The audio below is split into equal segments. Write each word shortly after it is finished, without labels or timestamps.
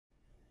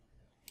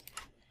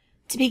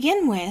To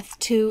begin with,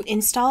 to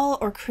install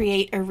or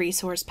create a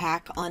resource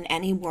pack on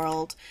any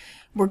world,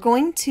 we're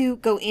going to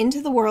go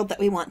into the world that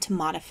we want to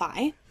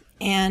modify.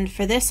 And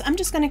for this, I'm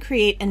just going to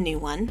create a new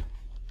one.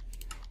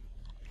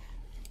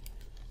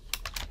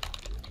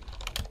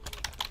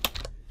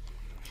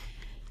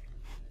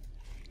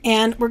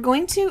 And we're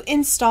going to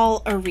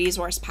install a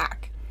resource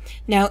pack.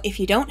 Now, if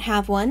you don't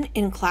have one,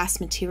 in class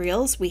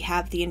materials, we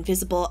have the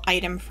Invisible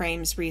Item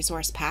Frames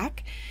resource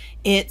pack.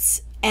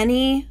 It's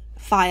any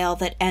file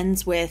that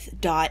ends with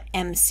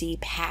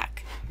 .mcpack.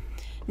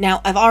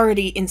 Now, I've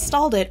already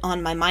installed it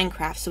on my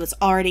Minecraft, so it's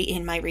already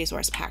in my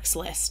resource packs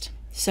list.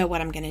 So what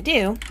I'm going to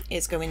do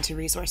is go into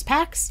resource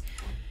packs,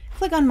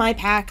 click on my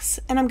packs,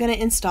 and I'm going to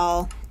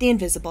install the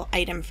Invisible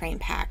Item Frame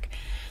pack.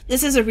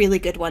 This is a really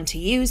good one to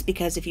use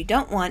because if you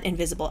don't want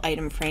invisible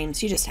item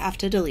frames, you just have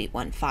to delete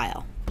one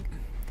file.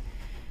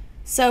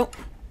 So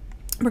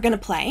we're going to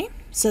play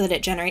so that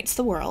it generates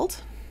the world.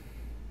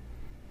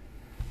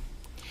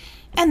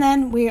 And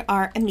then we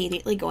are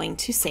immediately going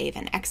to save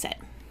and exit.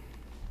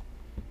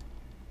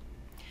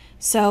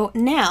 So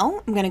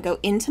now I'm going to go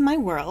into my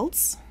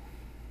worlds.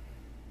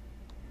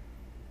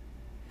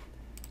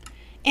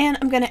 And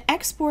I'm going to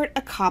export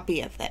a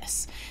copy of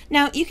this.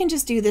 Now you can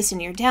just do this in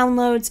your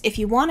downloads. If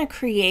you want to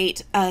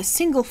create a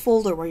single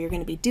folder where you're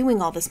going to be doing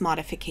all this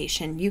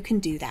modification, you can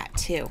do that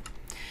too.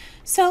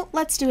 So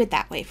let's do it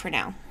that way for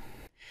now.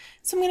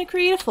 So I'm going to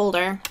create a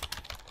folder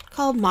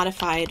called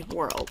Modified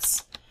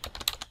Worlds.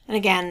 And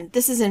again,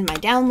 this is in my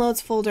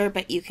downloads folder,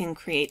 but you can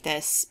create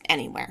this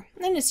anywhere.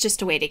 And it's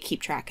just a way to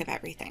keep track of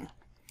everything.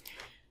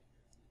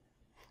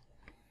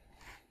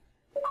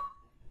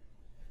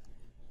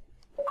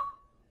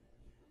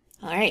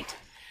 All right,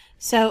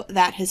 so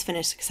that has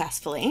finished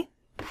successfully.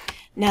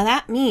 Now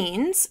that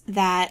means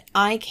that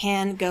I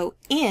can go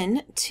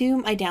in to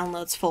my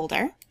downloads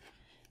folder,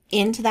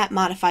 into that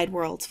modified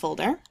worlds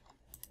folder.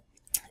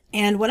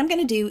 And what I'm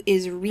going to do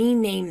is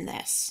rename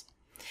this.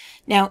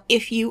 Now,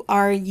 if you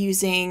are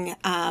using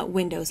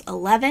Windows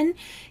 11,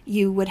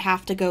 you would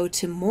have to go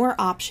to More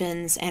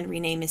Options and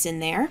Rename is in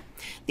there.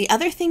 The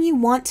other thing you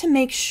want to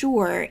make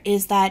sure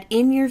is that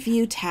in your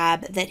View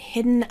tab that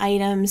hidden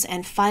items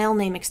and file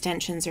name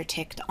extensions are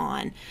ticked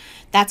on.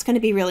 That's going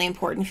to be really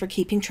important for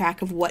keeping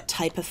track of what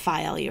type of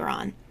file you're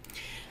on.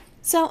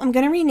 So I'm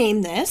going to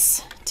rename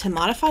this to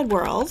Modified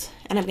World,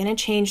 and I'm going to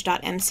change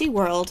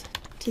 .mcworld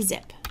to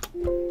zip.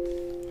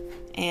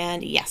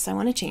 And yes, I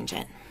want to change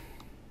it.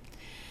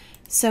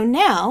 So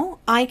now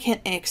I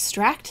can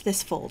extract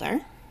this folder,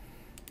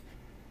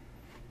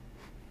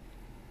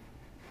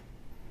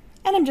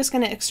 and I'm just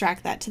going to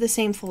extract that to the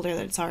same folder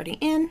that it's already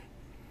in,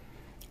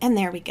 and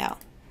there we go.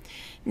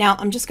 Now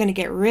I'm just going to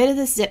get rid of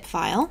this zip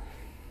file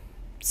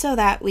so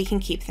that we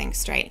can keep things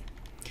straight.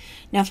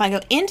 Now if I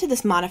go into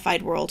this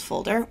modified world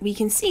folder, we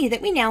can see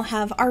that we now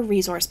have our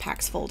resource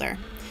packs folder,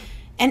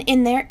 and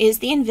in there is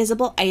the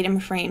invisible item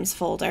frames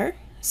folder.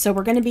 So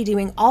we're going to be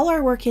doing all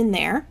our work in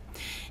there.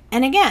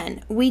 And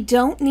again, we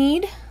don't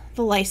need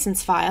the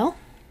license file.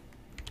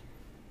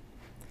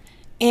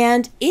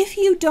 And if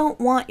you don't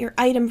want your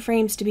item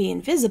frames to be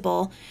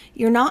invisible,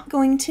 you're not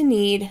going to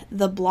need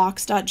the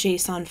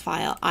blocks.json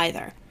file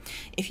either.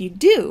 If you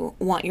do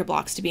want your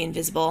blocks to be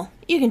invisible,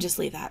 you can just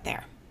leave that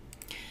there.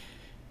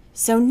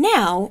 So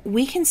now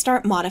we can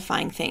start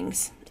modifying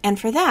things. And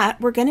for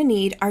that, we're going to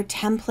need our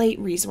template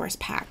resource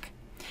pack.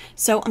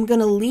 So I'm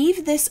going to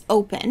leave this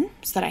open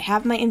so that I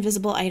have my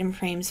invisible item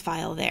frames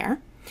file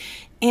there.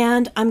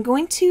 And I'm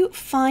going to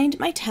find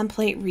my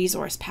template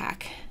resource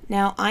pack.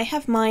 Now I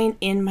have mine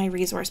in my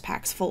resource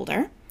packs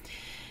folder,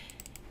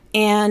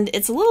 and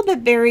it's a little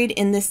bit buried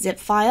in this zip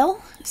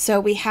file. So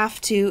we have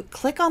to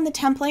click on the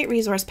template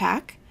resource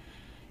pack,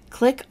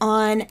 click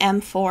on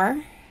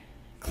M4,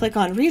 click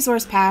on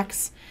resource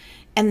packs,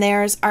 and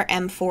there's our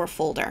M4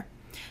 folder.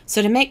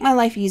 So to make my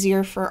life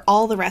easier for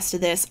all the rest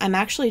of this, I'm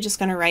actually just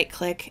going to right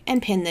click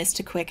and pin this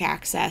to quick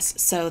access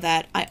so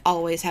that I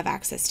always have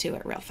access to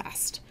it real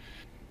fast.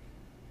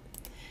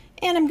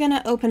 And I'm going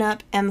to open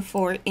up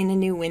M4 in a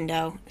new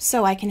window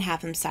so I can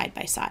have them side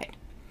by side.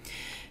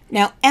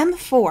 Now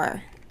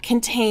M4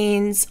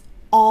 contains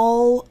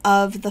all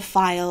of the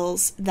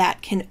files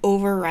that can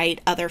overwrite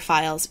other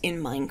files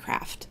in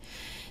Minecraft.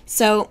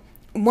 So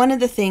one of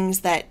the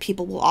things that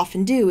people will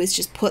often do is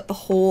just put the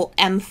whole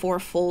M4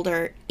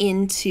 folder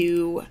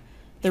into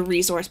the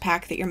resource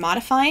pack that you're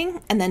modifying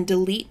and then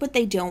delete what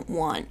they don't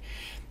want.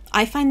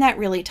 I find that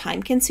really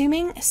time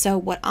consuming, so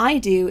what I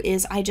do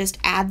is I just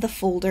add the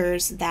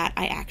folders that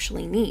I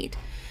actually need.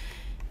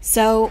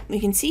 So you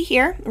can see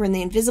here, we're in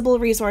the Invisible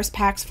Resource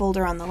Packs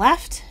folder on the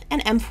left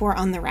and M4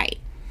 on the right.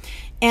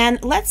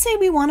 And let's say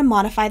we want to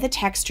modify the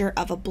texture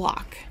of a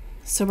block.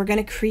 So we're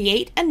going to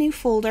create a new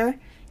folder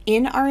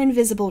in our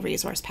Invisible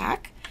Resource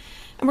Pack,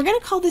 and we're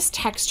going to call this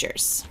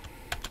Textures.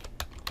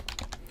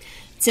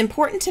 It's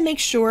important to make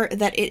sure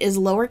that it is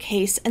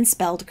lowercase and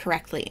spelled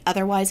correctly,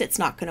 otherwise it's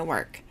not going to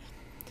work.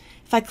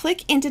 If I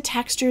click into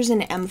textures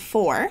in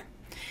M4,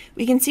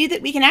 we can see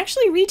that we can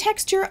actually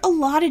retexture a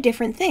lot of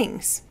different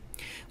things.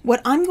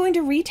 What I'm going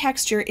to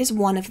retexture is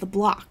one of the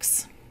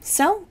blocks.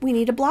 So we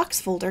need a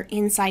blocks folder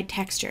inside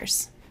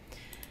textures.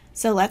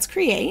 So let's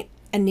create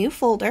a new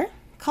folder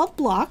called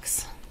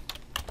blocks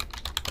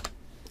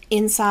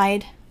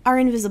inside our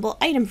invisible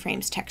item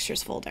frames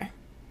textures folder.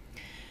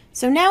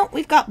 So now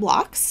we've got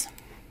blocks,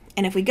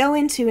 and if we go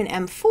into an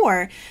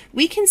M4,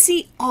 we can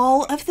see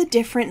all of the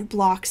different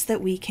blocks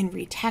that we can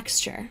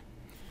retexture.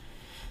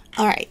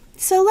 All right,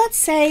 so let's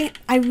say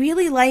I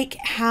really like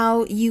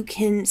how you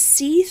can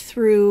see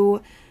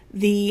through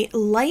the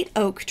light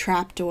oak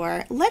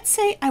trapdoor. Let's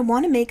say I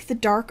want to make the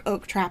dark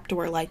oak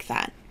trapdoor like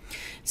that.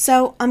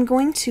 So I'm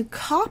going to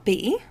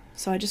copy,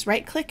 so I just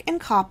right click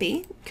and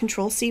copy,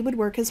 Control C would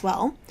work as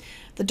well,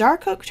 the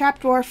dark oak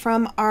trapdoor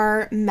from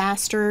our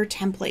master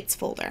templates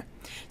folder.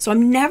 So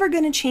I'm never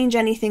going to change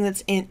anything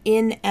that's in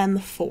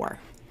M4.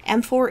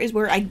 M4 is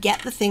where I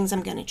get the things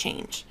I'm going to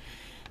change.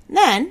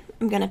 Then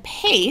I'm going to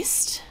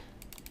paste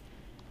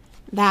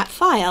that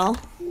file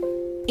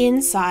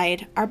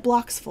inside our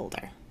blocks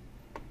folder.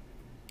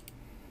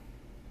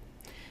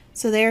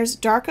 So there's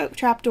dark oak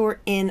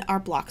trapdoor in our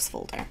blocks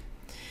folder.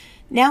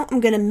 Now I'm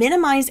going to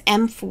minimize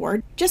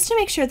M4 just to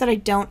make sure that I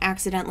don't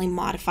accidentally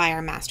modify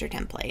our master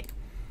template.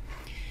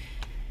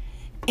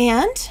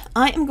 And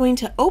I am going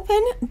to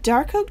open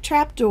dark oak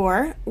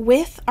trapdoor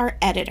with our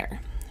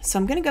editor. So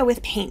I'm going to go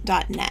with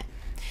paint.net.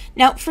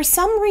 Now for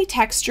some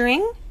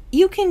retexturing,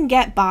 you can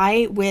get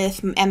by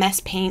with MS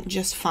Paint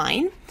just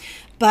fine.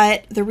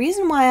 But the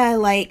reason why I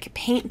like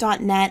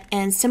paint.net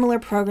and similar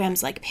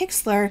programs like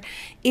Pixlr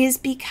is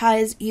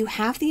because you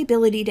have the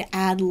ability to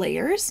add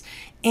layers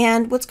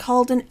and what's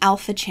called an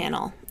alpha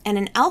channel. And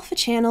an alpha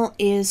channel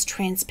is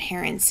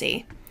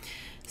transparency.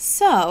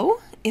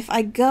 So if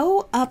I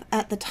go up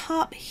at the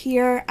top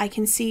here, I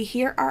can see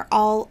here are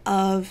all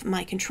of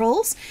my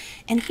controls,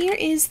 and here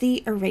is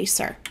the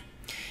eraser.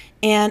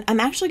 And I'm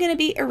actually going to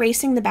be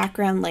erasing the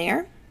background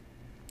layer.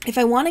 If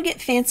I want to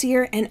get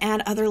fancier and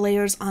add other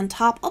layers on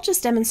top, I'll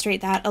just demonstrate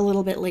that a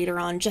little bit later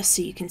on just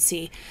so you can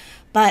see.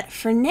 But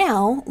for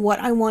now, what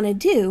I want to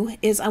do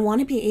is I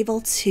want to be able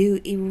to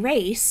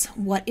erase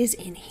what is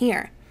in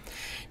here.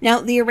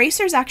 Now, the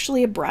eraser is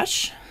actually a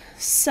brush,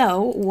 so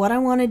what I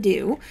want to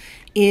do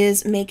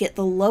is make it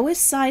the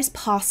lowest size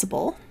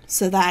possible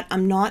so that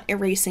I'm not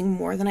erasing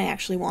more than I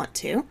actually want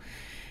to.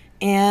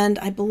 And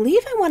I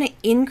believe I want to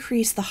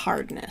increase the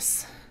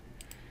hardness.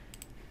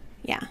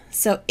 Yeah,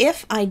 so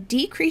if I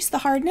decrease the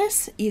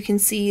hardness, you can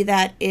see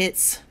that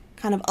it's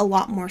kind of a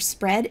lot more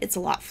spread. It's a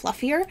lot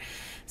fluffier.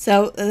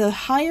 So the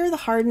higher the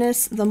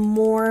hardness, the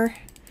more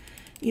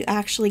you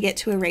actually get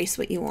to erase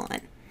what you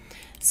want.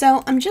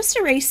 So I'm just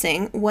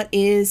erasing what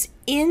is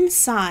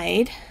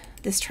inside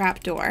this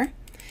trapdoor.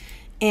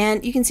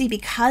 And you can see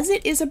because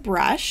it is a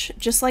brush,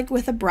 just like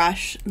with a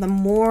brush, the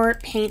more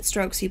paint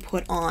strokes you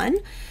put on,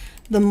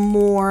 the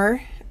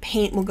more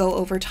paint will go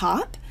over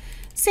top.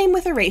 Same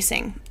with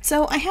erasing.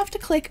 So I have to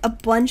click a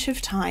bunch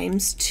of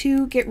times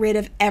to get rid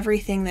of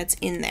everything that's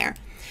in there.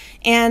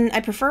 And I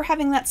prefer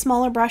having that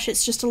smaller brush.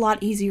 It's just a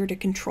lot easier to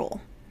control.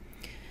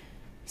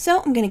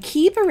 So I'm going to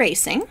keep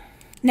erasing.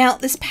 Now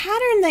this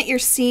pattern that you're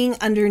seeing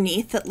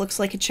underneath that looks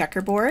like a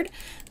checkerboard,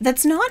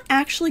 that's not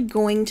actually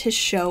going to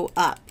show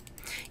up.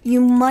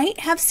 You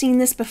might have seen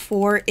this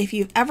before if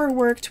you've ever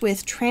worked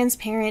with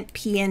transparent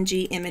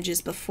PNG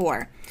images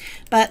before.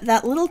 But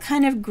that little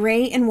kind of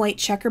gray and white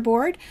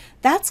checkerboard,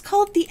 that's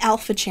called the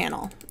alpha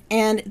channel.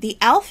 And the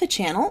alpha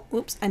channel,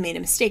 oops, I made a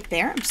mistake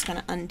there. I'm just going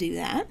to undo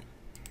that.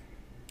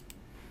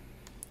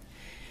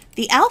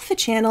 The alpha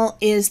channel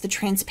is the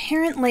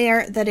transparent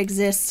layer that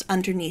exists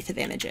underneath of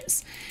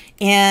images.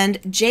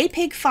 And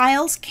JPEG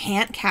files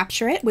can't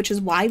capture it, which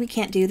is why we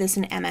can't do this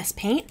in MS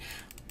Paint.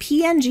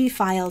 PNG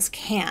files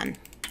can,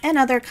 and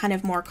other kind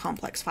of more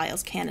complex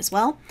files can as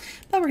well,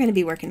 but we're going to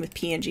be working with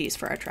PNGs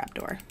for our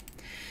trapdoor.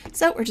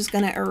 So we're just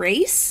going to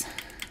erase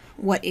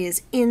what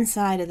is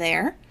inside of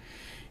there,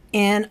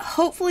 and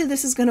hopefully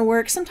this is going to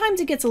work. Sometimes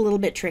it gets a little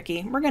bit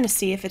tricky. We're going to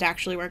see if it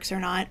actually works or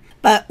not.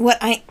 But what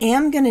I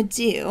am going to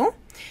do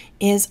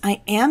is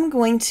I am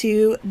going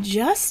to,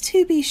 just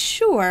to be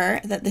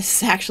sure that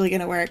this is actually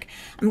going to work,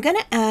 I'm going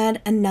to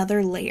add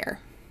another layer.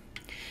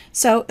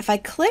 So if I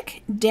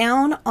click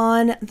down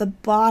on the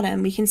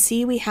bottom, we can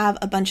see we have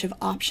a bunch of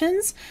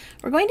options.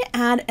 We're going to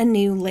add a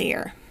new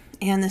layer,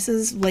 and this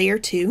is layer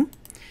 2.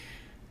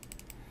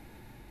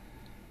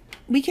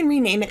 We can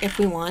rename it if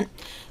we want.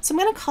 So I'm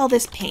going to call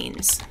this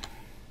Panes.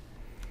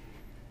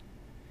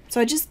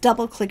 So I just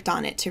double clicked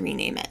on it to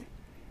rename it.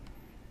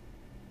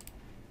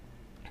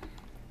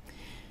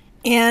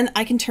 And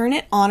I can turn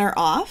it on or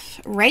off.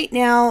 Right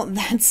now,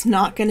 that's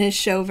not going to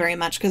show very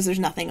much because there's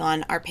nothing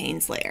on our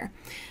Panes layer.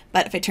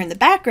 But if I turn the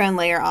background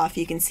layer off,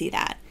 you can see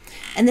that.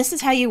 And this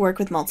is how you work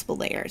with multiple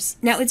layers.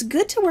 Now, it's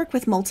good to work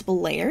with multiple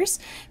layers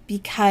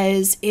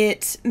because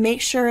it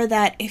makes sure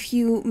that if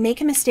you make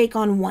a mistake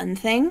on one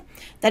thing,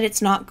 that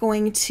it's not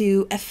going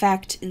to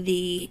affect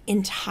the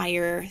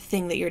entire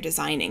thing that you're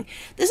designing.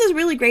 This is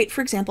really great,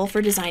 for example,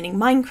 for designing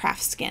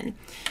Minecraft skin.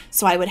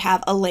 So I would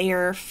have a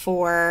layer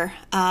for,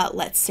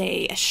 let's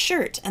say, a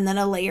shirt, and then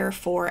a layer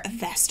for a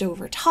vest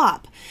over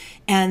top.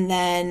 And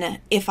then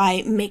if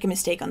I make a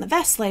mistake on the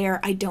vest layer,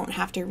 I don't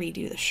have to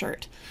redo the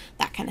shirt,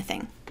 that kind of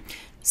thing.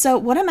 So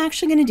what I'm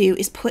actually going to do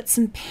is put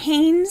some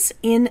panes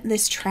in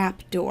this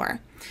trap door.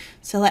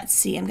 So let's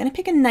see, I'm going to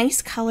pick a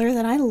nice color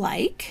that I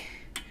like.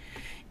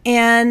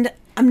 And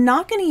I'm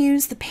not going to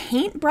use the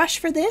paintbrush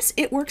for this.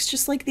 It works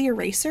just like the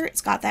eraser.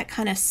 It's got that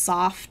kind of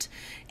soft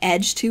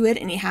edge to it,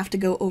 and you have to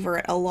go over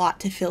it a lot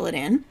to fill it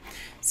in.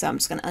 So I'm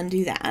just going to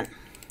undo that.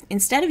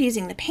 Instead of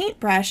using the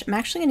paintbrush, I'm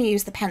actually going to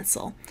use the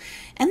pencil.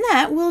 And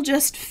that will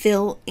just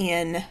fill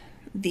in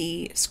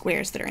the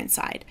squares that are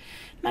inside.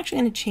 I'm actually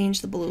going to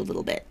change the blue a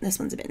little bit. This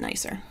one's a bit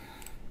nicer.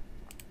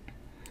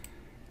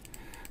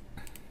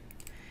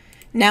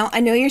 Now, I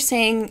know you're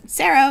saying,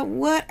 Sarah,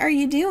 what are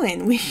you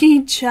doing?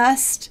 We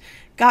just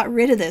got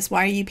rid of this.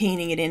 Why are you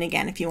painting it in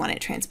again if you want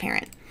it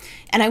transparent?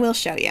 And I will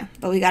show you,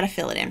 but we got to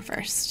fill it in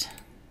first.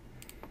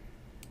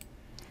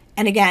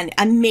 And again,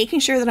 I'm making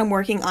sure that I'm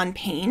working on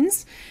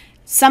panes.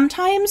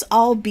 Sometimes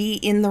I'll be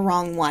in the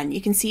wrong one.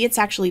 You can see it's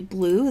actually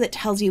blue that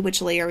tells you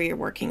which layer you're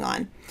working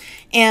on.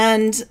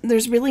 And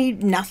there's really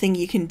nothing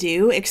you can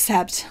do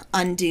except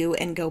undo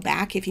and go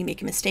back if you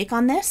make a mistake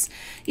on this.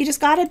 You just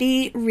got to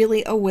be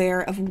really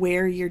aware of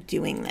where you're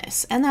doing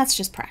this, and that's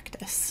just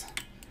practice.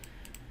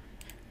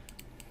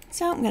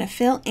 So I'm going to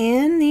fill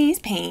in these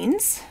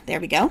panes. There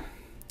we go.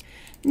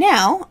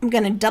 Now I'm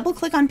going to double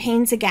click on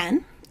panes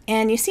again,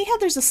 and you see how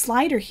there's a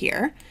slider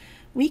here.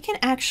 We can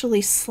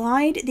actually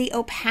slide the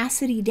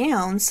opacity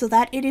down so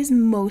that it is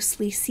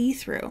mostly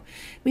see-through.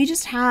 We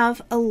just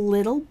have a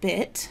little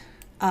bit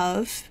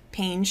of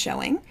pane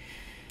showing,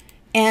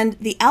 and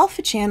the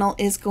alpha channel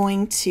is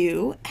going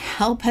to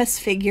help us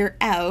figure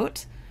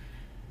out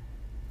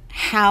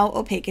how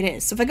opaque it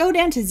is. So if I go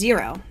down to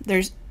 0,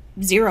 there's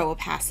 0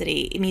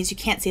 opacity. It means you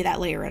can't see that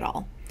layer at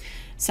all.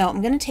 So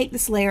I'm going to take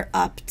this layer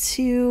up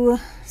to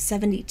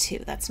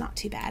 72. That's not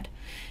too bad.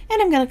 And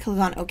I'm going to click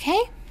on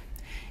OK.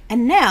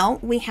 And now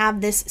we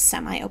have this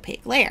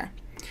semi-opaque layer.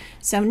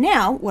 So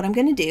now what I'm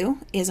going to do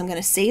is I'm going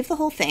to save the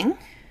whole thing.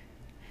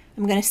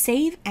 I'm going to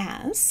save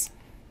as.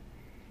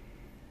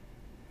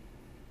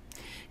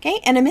 Okay,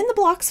 and I'm in the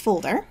blocks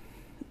folder,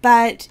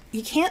 but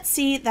you can't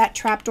see that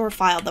trapdoor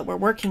file that we're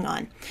working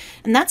on.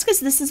 And that's because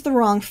this is the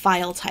wrong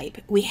file type.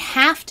 We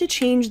have to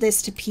change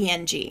this to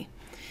PNG.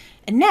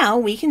 And now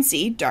we can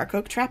see Dark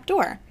Oak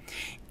Trapdoor.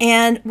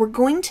 And we're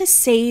going to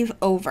save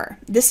over.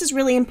 This is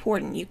really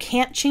important. You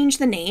can't change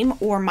the name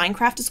or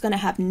Minecraft is going to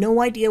have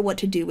no idea what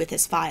to do with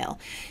this file.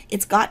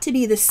 It's got to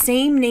be the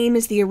same name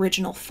as the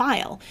original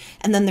file.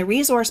 And then the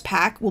resource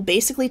pack will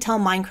basically tell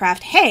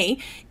Minecraft, hey,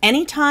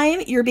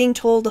 anytime you're being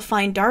told to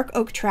find Dark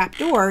Oak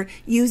Trapdoor,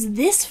 use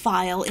this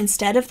file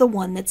instead of the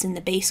one that's in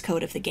the base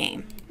code of the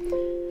game.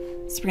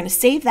 So we're going to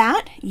save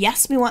that.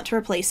 Yes, we want to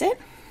replace it.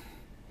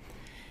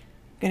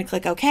 We're going to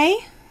click OK.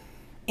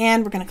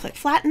 And we're going to click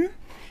flatten.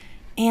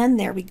 And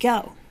there we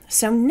go.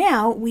 So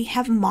now we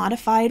have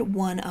modified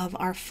one of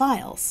our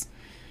files.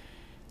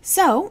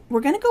 So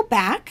we're going to go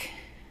back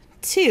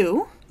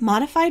to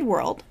modified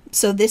world.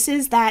 So this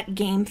is that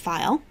game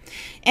file.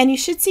 And you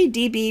should see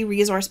DB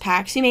resource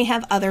packs. You may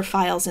have other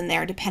files in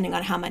there depending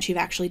on how much you've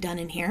actually done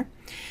in here.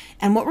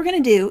 And what we're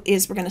going to do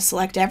is we're going to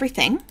select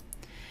everything.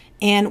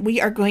 And we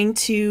are going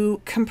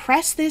to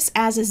compress this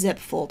as a zip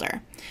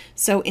folder.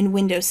 So in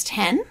Windows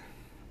 10,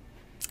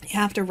 you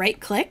have to right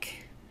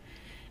click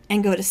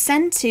and go to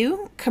Send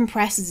to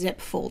Compress Zip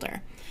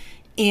Folder.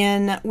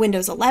 In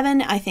Windows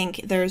 11, I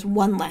think there's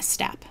one less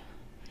step.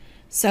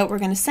 So we're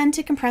going to Send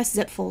to Compress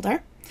Zip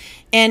Folder,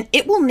 and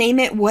it will name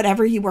it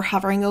whatever you were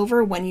hovering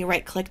over when you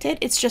right-clicked it.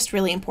 It's just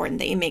really important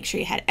that you make sure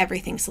you had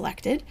everything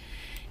selected.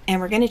 And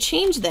we're going to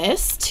change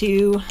this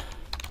to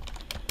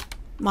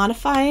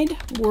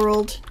Modified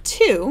World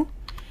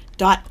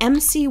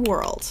 2.mc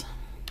world.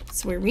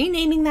 So we're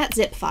renaming that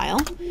zip file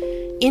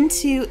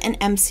into an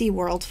MC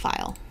world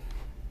file.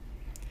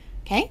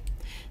 Okay,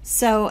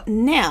 so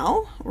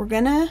now we're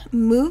going to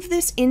move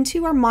this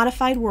into our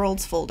Modified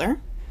Worlds folder.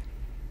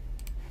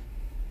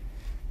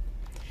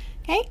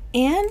 Okay,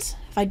 and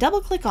if I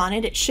double click on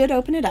it, it should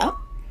open it up.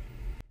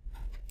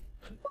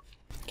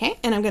 Okay,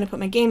 and I'm going to put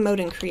my game mode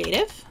in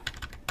creative.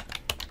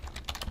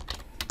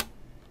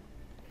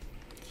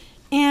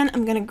 And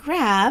I'm going to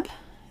grab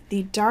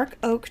the Dark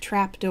Oak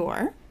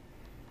Trapdoor.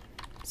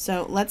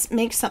 So let's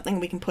make something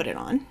we can put it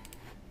on.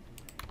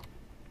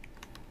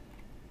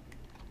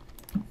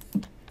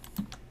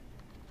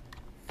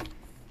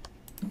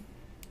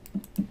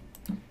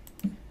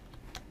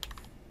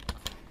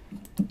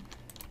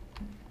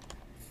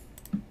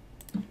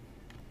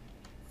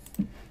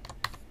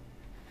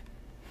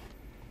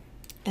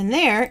 And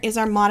there is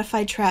our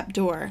modified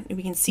trapdoor.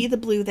 We can see the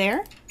blue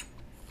there,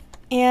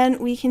 and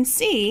we can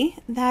see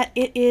that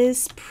it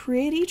is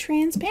pretty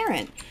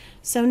transparent.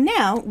 So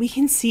now we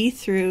can see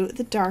through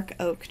the Dark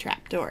Oak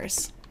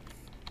trapdoors.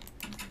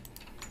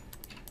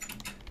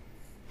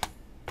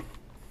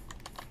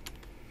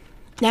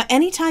 Now,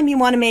 anytime you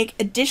want to make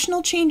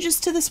additional changes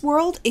to this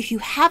world, if you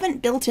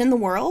haven't built in the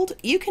world,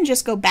 you can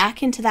just go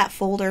back into that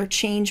folder,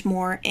 change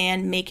more,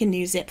 and make a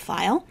new zip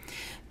file.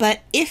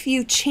 But if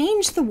you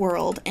change the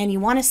world and you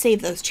want to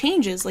save those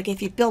changes, like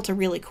if you built a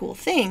really cool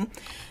thing,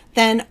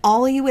 then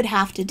all you would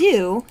have to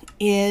do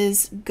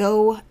is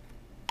go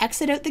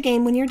exit out the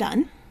game when you're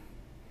done.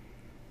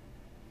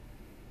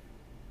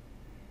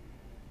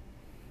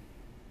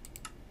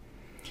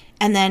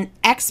 And then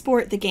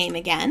export the game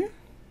again.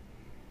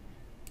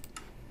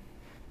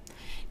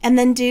 And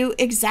then do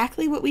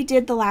exactly what we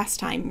did the last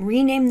time.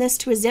 Rename this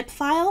to a zip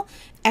file,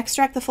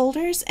 extract the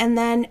folders, and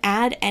then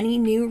add any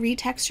new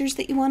retextures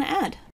that you want to add.